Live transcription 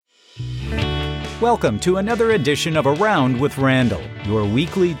Welcome to another edition of Around with Randall, your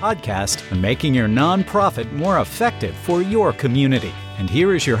weekly podcast on making your nonprofit more effective for your community. And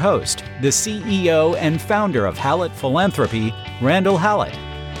here is your host, the CEO and founder of Hallett Philanthropy, Randall Hallett.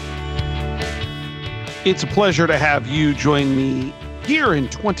 It's a pleasure to have you join me here in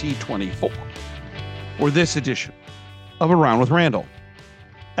 2024 for this edition of Around with Randall.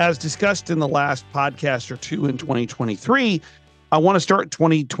 As discussed in the last podcast or two in 2023, I want to start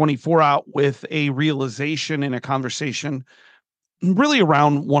 2024 out with a realization and a conversation really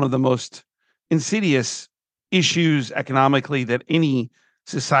around one of the most insidious issues economically that any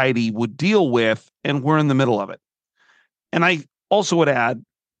society would deal with, and we're in the middle of it. And I also would add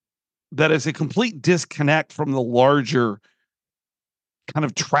that as a complete disconnect from the larger kind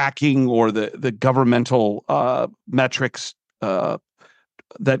of tracking or the governmental metrics that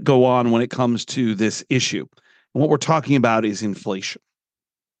go on when it comes to this issue. And what we're talking about is inflation.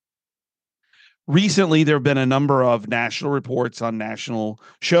 Recently, there have been a number of national reports on national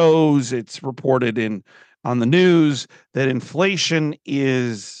shows. It's reported on the news that inflation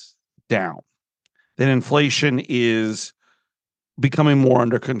is down, that inflation is becoming more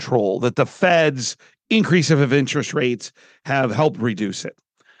under control, that the Fed's increase of interest rates have helped reduce it.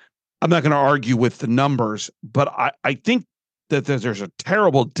 I'm not going to argue with the numbers, but I think that there's a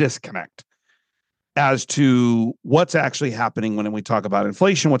terrible disconnect as to what's actually happening when we talk about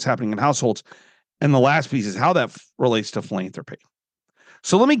inflation, what's happening in households. And the last piece is how that relates to philanthropy.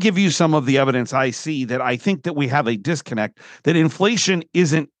 So let me give you some of the evidence I see that I think that we have a disconnect, that inflation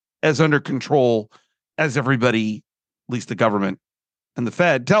isn't as under control as everybody, at least the government and the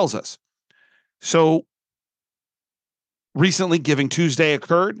Fed, tells us. So recently, Giving Tuesday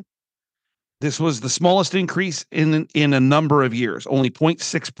occurred. This was the smallest increase in a number of years, only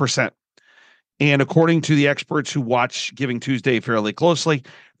 0.6%. And according to the experts who watch Giving Tuesday fairly closely,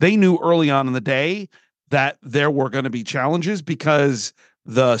 they knew early on in the day that there were going to be challenges because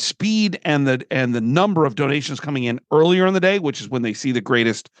the speed and the number of donations coming in earlier in the day, which is when they see the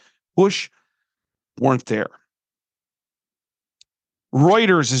greatest push, weren't there.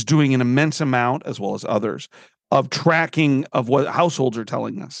 Reuters is doing an immense amount, as well as others, of tracking of what households are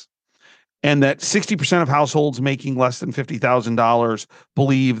telling us. And that 60% of households making less than $50,000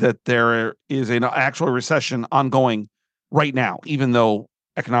 believe that there is an actual recession ongoing right now, even though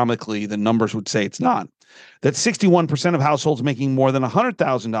economically the numbers would say it's not. That 61% of households making more than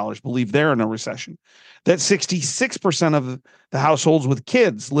 $100,000 believe they're in a recession. That 66% of the households with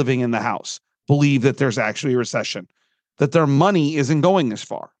kids living in the house believe that there's actually a recession, that their money isn't going this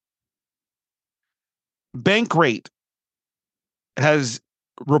far. Bankrate has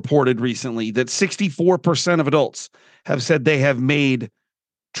reported recently that 64% of adults have said they have made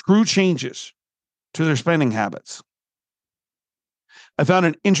true changes to their spending habits. I found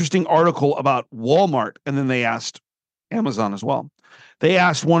an interesting article about Walmart, and then they asked Amazon as well. They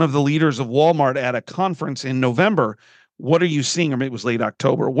asked one of the leaders of Walmart at a conference in November, what are you seeing? Or maybe it was late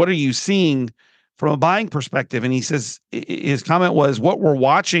October. What are you seeing from a buying perspective? And he says, his comment was, what we're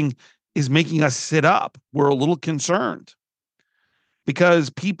watching is making us sit up. We're a little concerned, because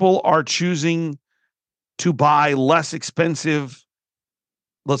people are choosing to buy less expensive,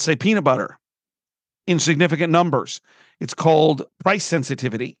 let's say, peanut butter in significant numbers. It's called price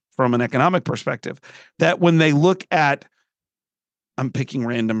sensitivity from an economic perspective, that when they look at, I'm picking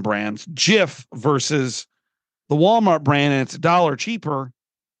random brands, Jif versus the Walmart brand, and it's $1 cheaper.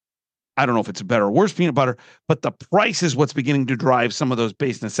 I don't know if it's a better or worse peanut butter, but the price is what's beginning to drive some of those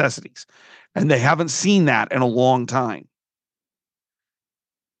base necessities. And they haven't seen that in a long time.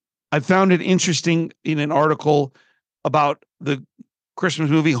 I found it interesting in an article about the Christmas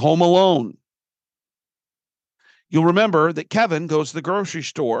movie Home Alone. You'll remember that Kevin goes to the grocery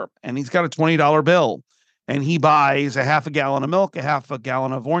store and he's got a $20 bill and he buys a half a gallon of milk, a half a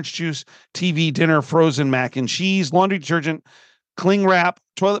gallon of orange juice, TV dinner, frozen mac and cheese, laundry detergent, cling wrap,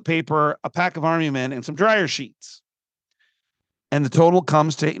 toilet paper, a pack of Army Men, and some dryer sheets. And the total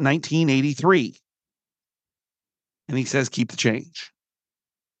comes to $19.83. And he says, keep the change.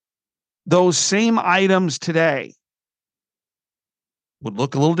 Those same items today would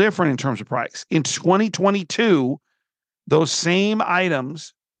look a little different in terms of price. In 2022, those same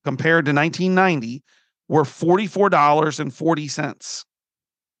items compared to 1990 were $44.40.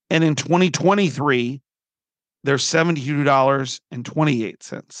 And in 2023, they're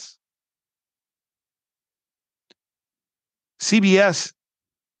 $72.28. CBS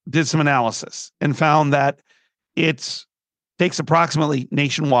did some analysis and found that it's takes approximately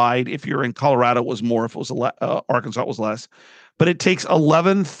nationwide. If you're in Colorado, it was more. If it was Arkansas, it was less. But it takes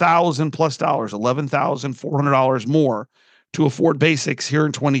 $11,000 plus $11,400 more to afford basics here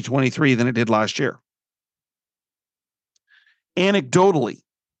in 2023 than it did last year. Anecdotally,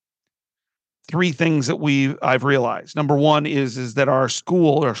 three things that I've realized. Number one is that our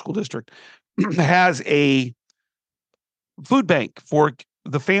school district has a food bank for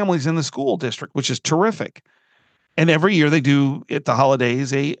the families in the school district, which is terrific. And every year they do at the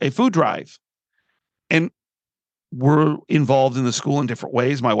holidays a food drive. And we're involved in the school in different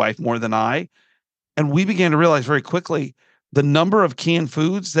ways, my wife more than I. And we began to realize very quickly the number of canned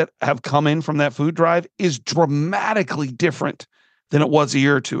foods that have come in from that food drive is dramatically different than it was a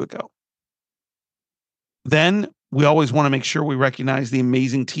year or two ago. Then we always want to make sure we recognize the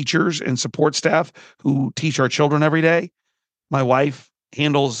amazing teachers and support staff who teach our children every day. My wife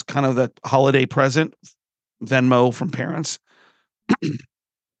handles kind of the holiday present, Venmo from parents.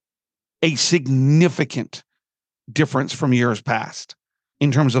 A significant difference from years past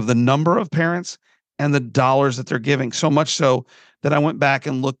in terms of the number of parents and the dollars that they're giving. So much so that I went back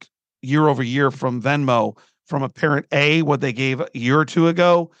and looked year over year from Venmo, from a parent A, what they gave a year or two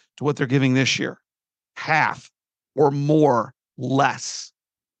ago to what they're giving this year. Half or more less.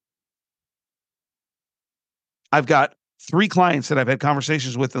 I've got 3 clients that I've had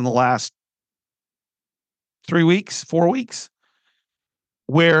conversations with in the last 3 weeks, 4 weeks,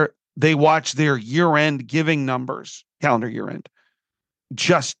 where they watch their year-end giving numbers, calendar year-end,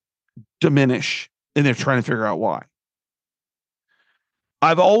 just diminish, and they're trying to figure out why.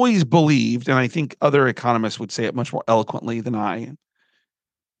 I've always believed, and I think other economists would say it much more eloquently than I,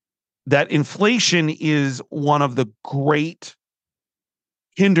 that inflation is one of the great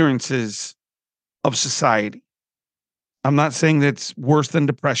hindrances of society. I'm not saying that's worse than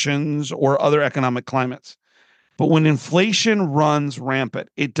depressions or other economic climates. But when inflation runs rampant,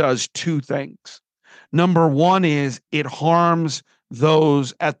 it does 2 things. Number one is it harms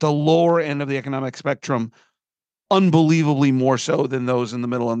those at the lower end of the economic spectrum unbelievably more so than those in the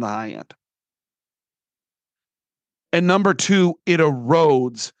middle and the high end. And number 2, it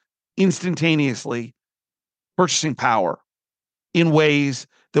erodes instantaneously purchasing power in ways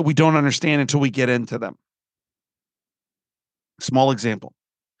that we don't understand until we get into them. Small example.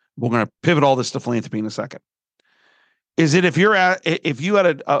 We're going to pivot all this to philanthropy in a second. Is it if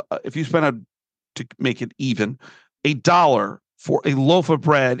you spent to make it even $1 for a loaf of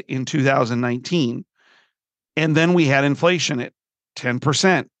bread in 2019, and then we had inflation at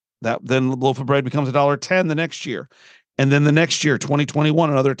 10%, that then the loaf of bread becomes $1.10 the next year, and then the next year, 2021,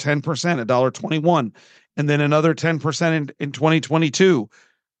 another 10%, $1.21, and then another 10% in 2022.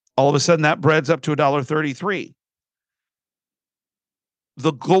 All of a sudden, that bread's up to $1.33.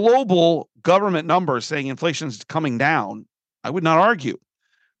 The global government numbers saying inflation is coming down, I would not argue.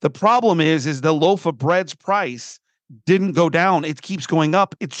 The problem is the loaf of bread's price didn't go down. It keeps going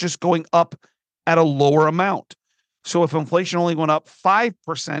up. It's just going up at a lower amount. So if inflation only went up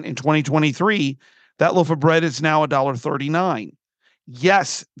 5% in 2023, that loaf of bread is now $1.39.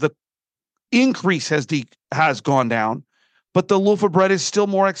 Yes, the increase has gone down, but the loaf of bread is still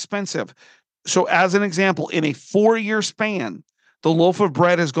more expensive. So as an example, in a 4-year span, the loaf of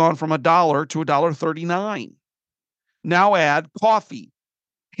bread has gone from $1 to $1.39. Now add coffee,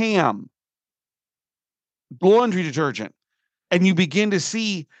 ham, laundry detergent, and you begin to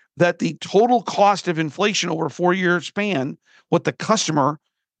see that the total cost of inflation over a 4-year span, what the customer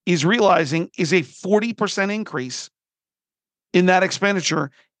is realizing is a 40% increase in that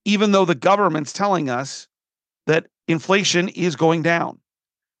expenditure, even though the government's telling us that inflation is going down.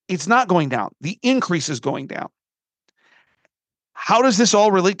 It's not going down. The increase is going down. How does this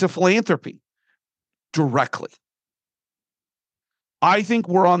all relate to philanthropy? Directly. I think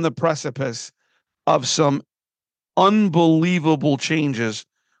we're on the precipice of some unbelievable changes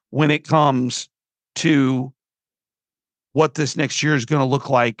when it comes to what this next year is going to look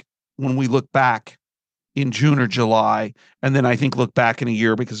like when we look back in June or July. And then I think look back in a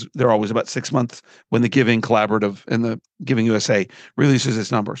year, because they're always about 6 months when the Giving Collaborative and the Giving USA releases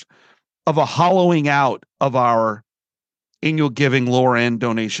its numbers, of a hollowing out of our annual giving, lower end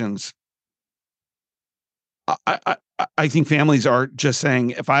donations. I think families are just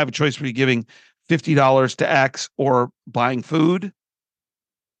saying, if I have a choice between giving $50 to X or buying food,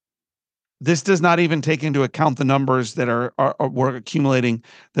 this does not even take into account the numbers that we're accumulating,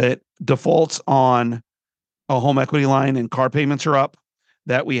 that defaults on a home equity line and car payments are up,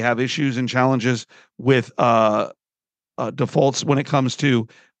 that we have issues and challenges with defaults when it comes to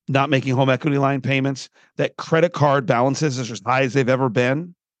not making home equity line payments, that credit card balances are as high as they've ever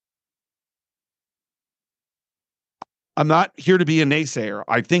been. I'm not here to be a naysayer.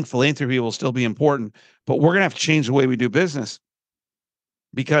 I think philanthropy will still be important, but we're going to have to change the way we do business,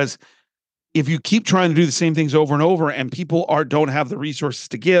 because if you keep trying to do the same things over and over and people don't have the resources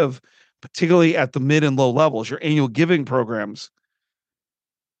to give, particularly at the mid and low levels, your annual giving programs,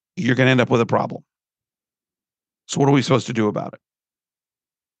 you're going to end up with a problem. So what are we supposed to do about it?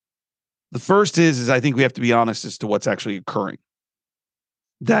 The first is I think we have to be honest as to what's actually occurring.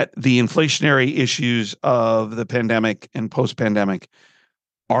 That the inflationary issues of the pandemic and post-pandemic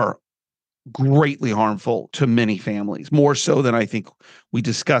are greatly harmful to many families, more so than I think we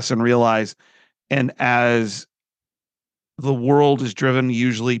discuss and realize. And as the world is driven,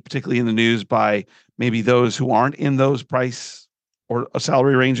 usually, particularly in the news, by maybe those who aren't in those price or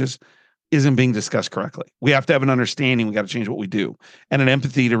salary ranges, isn't being discussed correctly. We have to have an understanding. We got to change what we do and an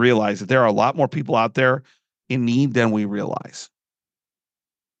empathy to realize that there are a lot more people out there in need than we realize.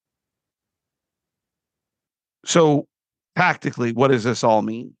 So practically, what does this all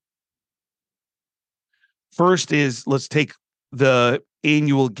mean? First is let's take the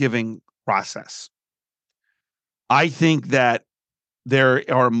annual giving process. I think that there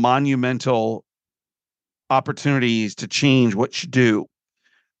are monumental opportunities to change what you do.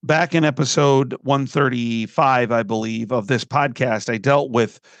 Back in episode 135, I believe, of this podcast, I dealt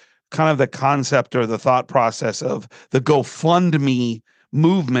with kind of the concept or the thought process of the GoFundMe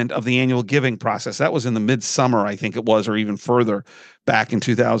movement of the annual giving process. That was in the midsummer, I think it was, or even further back in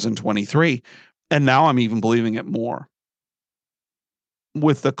 2023. And now I'm even believing it more.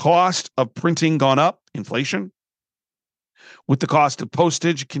 With the cost of printing gone up, inflation, with the cost of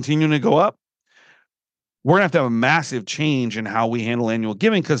postage continuing to go up, we're going to have a massive change in how we handle annual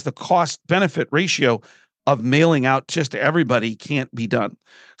giving because the cost benefit ratio of mailing out just to everybody can't be done.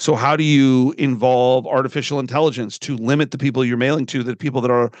 So how do you involve artificial intelligence to limit the people you're mailing to, the people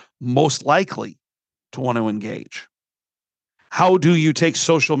that are most likely to want to engage? How do you take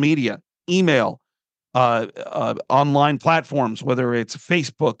social media, email, online platforms, whether it's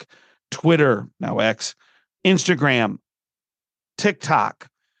Facebook, Twitter, now X, Instagram, TikTok,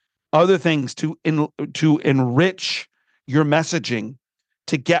 other things to enrich your messaging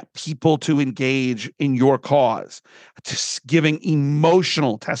to get people to engage in your cause, just giving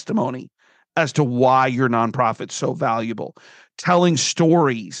emotional testimony as to why your nonprofit's so valuable, telling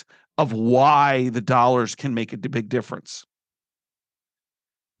stories of why the dollars can make a big difference.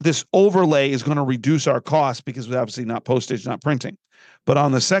 This overlay is going to reduce our costs because we're obviously not postage, not printing. But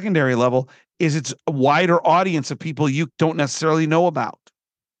on the secondary level, is it's a wider audience of people you don't necessarily know about.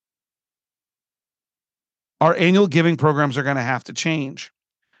 Our annual giving programs are going to have to change.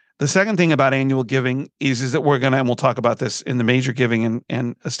 The second thing about annual giving is that we're going to, and we'll talk about this in the major giving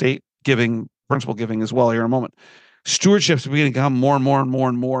and estate giving, principal giving as well here in a moment. Stewardship's going to become more and more and more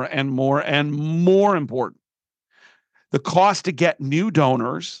and more and more and more important. The cost to get new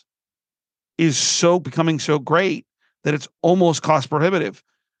donors is becoming so great that it's almost cost prohibitive.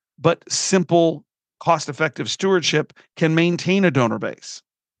 But simple, cost-effective stewardship can maintain a donor base.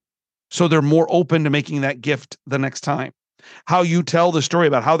 So they're more open to making that gift the next time. How you tell the story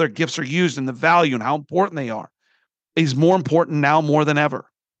about how their gifts are used and the value and how important they are is more important now more than ever.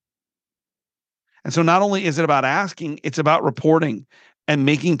 And so not only is it about asking, it's about reporting and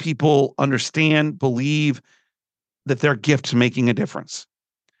making people understand, believe that their gift's making a difference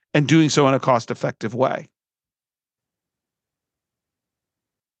and doing so in a cost-effective way.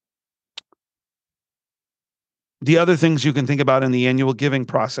 The other things you can think about in the annual giving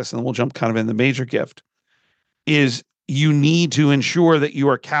process, and we'll jump kind of in the major gift, is you need to ensure that you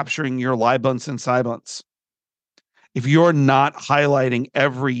are capturing your libunts and sibunts. If you're not highlighting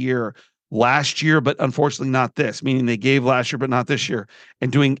every year, last year, but unfortunately not this, meaning they gave last year, but not this year,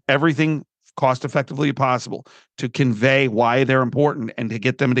 and doing everything cost effectively possible to convey why they're important and to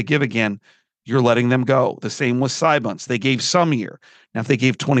get them to give again, you're letting them go. The same with sibunts. They gave some year. Now, if they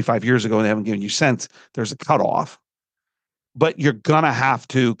gave 25 years ago and they haven't given you since, there's a cutoff. But you're going to have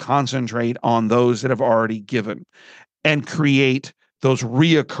to concentrate on those that have already given and create those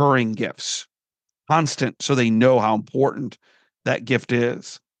reoccurring gifts, constant, so they know how important that gift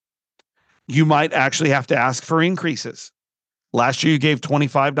is. You might actually have to ask for increases. Last year you gave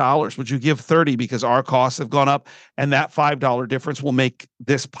 $25. Would you give $30 because our costs have gone up and that $5 difference will make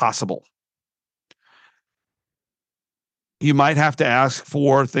this possible? You might have to ask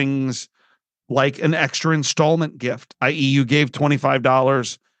for things like an extra installment gift, i.e. you gave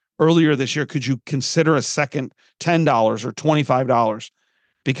 $25 earlier this year. Could you consider a second $10 or $25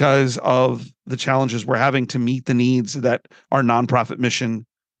 because of the challenges we're having to meet the needs that our nonprofit mission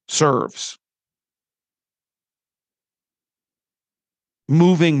serves?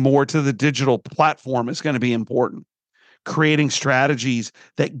 Moving more to the digital platform is going to be important. creating strategies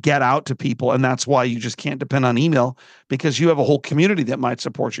that get out to people. And that's why you just can't depend on email, because you have a whole community that might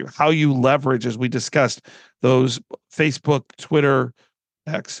support you. How you leverage, as we discussed, those Facebook, Twitter,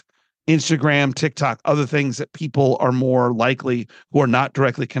 X, Instagram, TikTok, other things that people are more likely who are not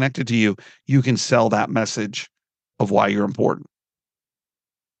directly connected to you, you can sell that message of why you're important.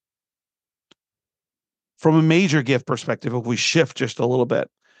 From a major gift perspective, if we shift just a little bit,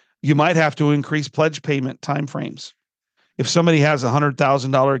 you might have to increase pledge payment timeframes. If somebody has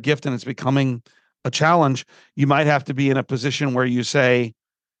 $100,000 gift and it's becoming a challenge, you might have to be in a position where you say,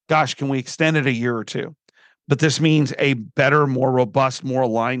 gosh, can we extend it a year or two? But this means a better, more robust, more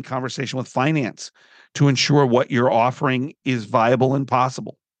aligned conversation with finance to ensure what you're offering is viable and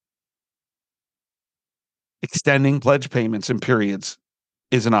possible. Extending pledge payments and periods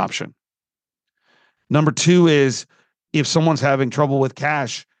is an option. Number two is, if someone's having trouble with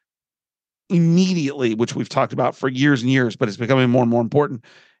cash, immediately, which we've talked about for years and years, but it's becoming more and more important,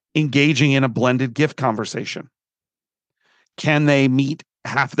 engaging in a blended gift conversation. Can they meet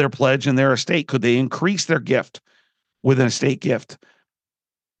half their pledge in their estate? Could they increase their gift with an estate gift?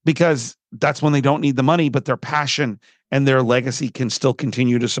 Because that's when they don't need the money, but their passion and their legacy can still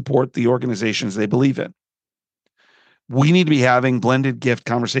continue to support the organizations they believe in. We need to be having blended gift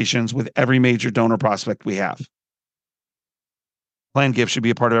conversations with every major donor prospect we have. Planned gift should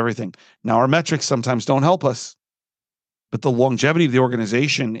be a part of everything. Now, our metrics sometimes don't help us, but the longevity of the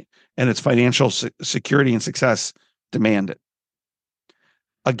organization and its financial security and success demand it.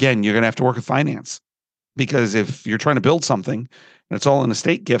 Again, you're going to have to work with finance, because if you're trying to build something and it's all in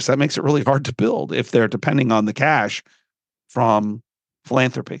estate gifts, that makes it really hard to build if they're depending on the cash from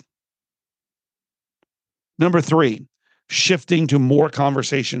philanthropy. Number three, shifting to more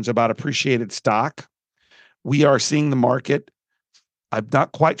conversations about appreciated stock. We are seeing the market. I'm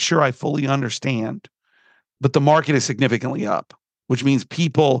not quite sure I fully understand, but the market is significantly up, which means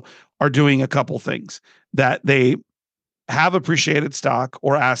people are doing a couple things. That they have appreciated stock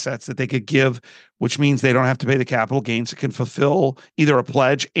or assets that they could give, which means they don't have to pay the capital gains. It can fulfill either a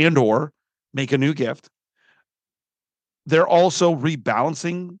pledge and or make a new gift. They're also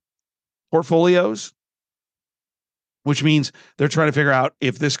rebalancing portfolios, which means they're trying to figure out,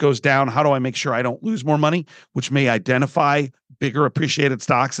 if this goes down, how do I make sure I don't lose more money, which may identify bigger appreciated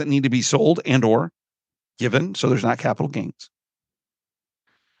stocks that need to be sold and or given, so there's not capital gains.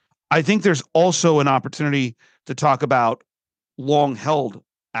 I think there's also an opportunity to talk about long-held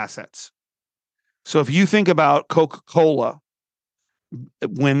assets. So if you think about Coca-Cola,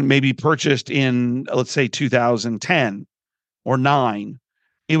 when maybe purchased in, let's say, 2010 or 9,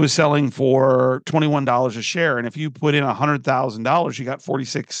 it was selling for $21 a share. And if you put in $100,000, you got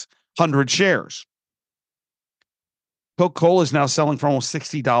 4,600 shares. Coca-Cola is now selling for almost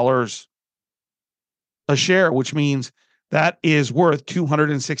 $60 a share, which means that is worth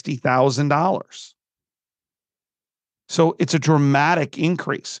 $260,000. So it's a dramatic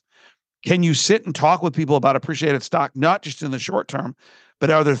increase. Can you sit and talk with people about appreciated stock, not just in the short term, but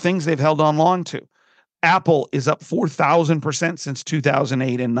are there things they've held on long to? Apple is up 4,000% since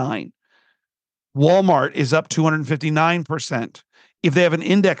 2008 and 9. Walmart is up 259%. If they have an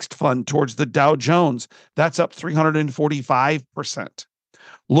indexed fund towards the Dow Jones, that's up 345%.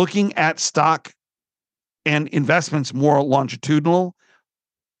 Looking at stock and investments more longitudinal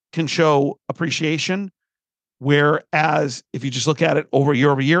can show appreciation, whereas if you just look at it over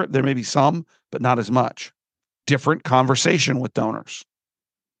year, there may be some, but not as much. Different conversation with donors.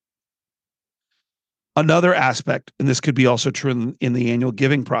 Another aspect, and this could be also true in the annual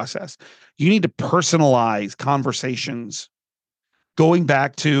giving process, you need to personalize conversations. Going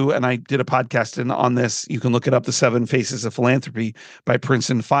back to, and I did a podcast on this, you can look it up, The 7 Faces of Philanthropy by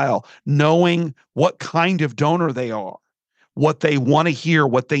Princeton File, knowing what kind of donor they are, what they want to hear,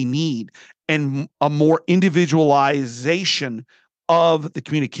 what they need, and a more individualization of the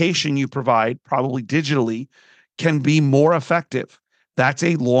communication you provide, probably digitally, can be more effective. That's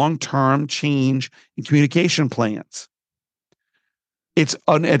a long-term change in communication plans. It's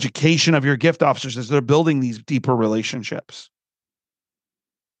an education of your gift officers as they're building these deeper relationships.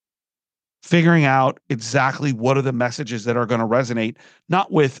 Figuring out exactly what are the messages that are going to resonate, not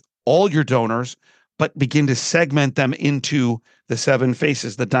with all your donors, but begin to segment them into the 7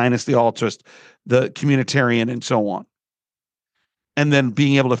 faces, the dynasty altruist, the communitarian, and so on. And then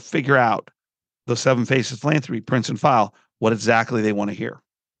being able to figure out the 7 faces of philanthropy, Princeton File, what exactly they want to hear.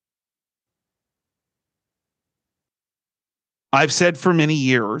 I've said for many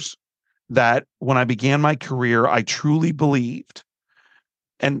years that when I began my career, I truly believed,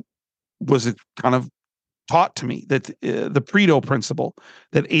 and was kind of taught to me that the Pareto principle,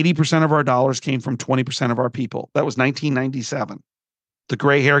 that 80% of our dollars came from 20% of our people. That was 1997. The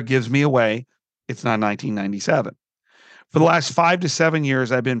gray hair gives me away. It's not 1997. For the last 5 to 7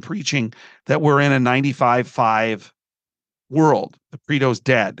 years, I've been preaching that we're in a 95-5 world. The Pareto's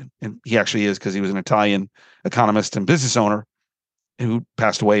dead. And he actually is, because he was an Italian economist and business owner who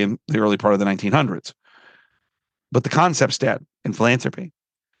passed away in the early part of the 1900s. But the concept's dead in philanthropy.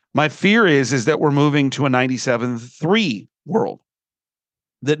 My fear is that we're moving to a 97-3 world,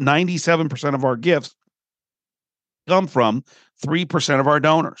 that 97% of our gifts come from 3% of our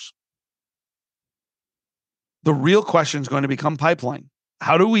donors. The real question is going to become pipeline.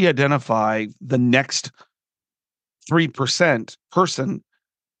 How do we identify the next 3% person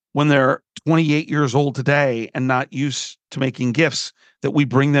when they're 28 years old today and not used to making gifts, that we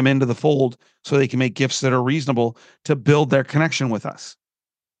bring them into the fold so they can make gifts that are reasonable to build their connection with us?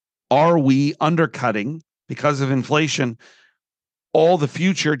 Are we undercutting, because of inflation, all the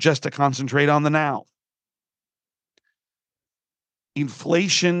future just to concentrate on the now?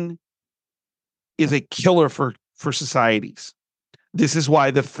 Inflation is a killer for societies. This is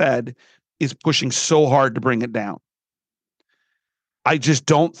why the Fed is pushing so hard to bring it down. I just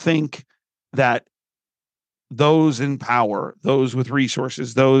don't think that those in power, those with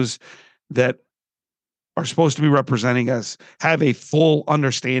resources, those that are supposed to be representing us, have a full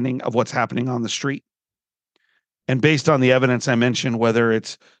understanding of what's happening on the street. And based on the evidence I mentioned, whether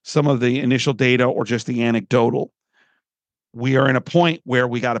it's some of the initial data or just the anecdotal, we are in a point where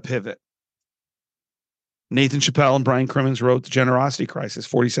we got to pivot. Nathan Chappelle and Brian Crimmins wrote The Generosity Crisis.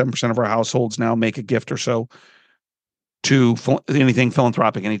 47% of our households now make a gift or so to anything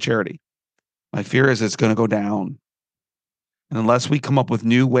philanthropic, any charity. My fear is it's going to go down. And unless we come up with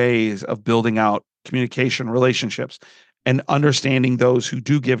new ways of building out communication, relationships, and understanding those who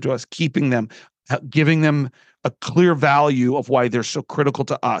do give to us, keeping them, giving them a clear value of why they're so critical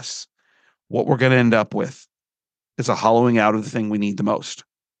to us, what we're going to end up with is a hollowing out of the thing we need the most: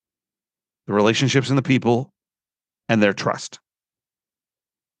 the relationships and the people and their trust.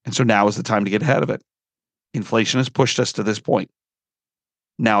 And so now is the time to get ahead of it. Inflation has pushed us to this point.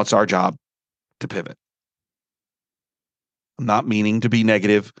 Now it's our job to pivot. I'm not meaning to be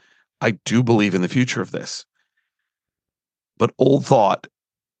negative. I do believe in the future of this. But old thought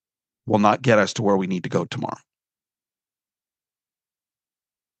will not get us to where we need to go tomorrow.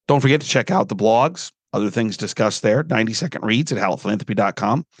 Don't forget to check out the blogs, other things discussed there, 90-second reads at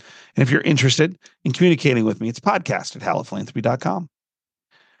hallophilanthropy.com. And if you're interested in communicating with me, it's podcast at hallophilanthropy.com.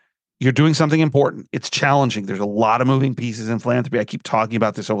 You're doing something important. It's challenging. There's a lot of moving pieces in philanthropy. I keep talking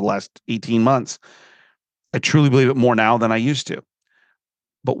about this over the last 18 months. I truly believe it more now than I used to.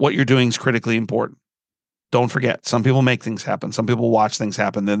 But what you're doing is critically important. Don't forget, some people make things happen. Some people watch things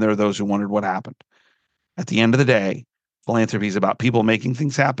happen. Then there are those who wondered what happened. At the end of the day, philanthropy is about people making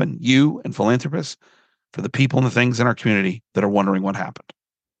things happen, you and philanthropists, for the people and the things in our community that are wondering what happened.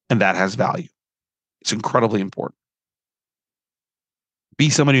 And that has value. It's incredibly important. Be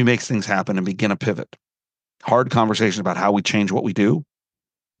somebody who makes things happen and begin a pivot. Hard conversation about how we change what we do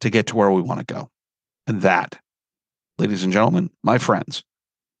to get to where we want to go. And that, ladies and gentlemen, my friends,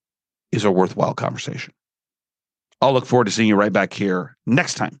 is a worthwhile conversation. I'll look forward to seeing you right back here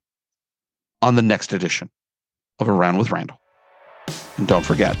next time on the next edition of Around with Randall. And don't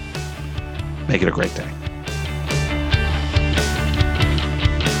forget, make it a great day.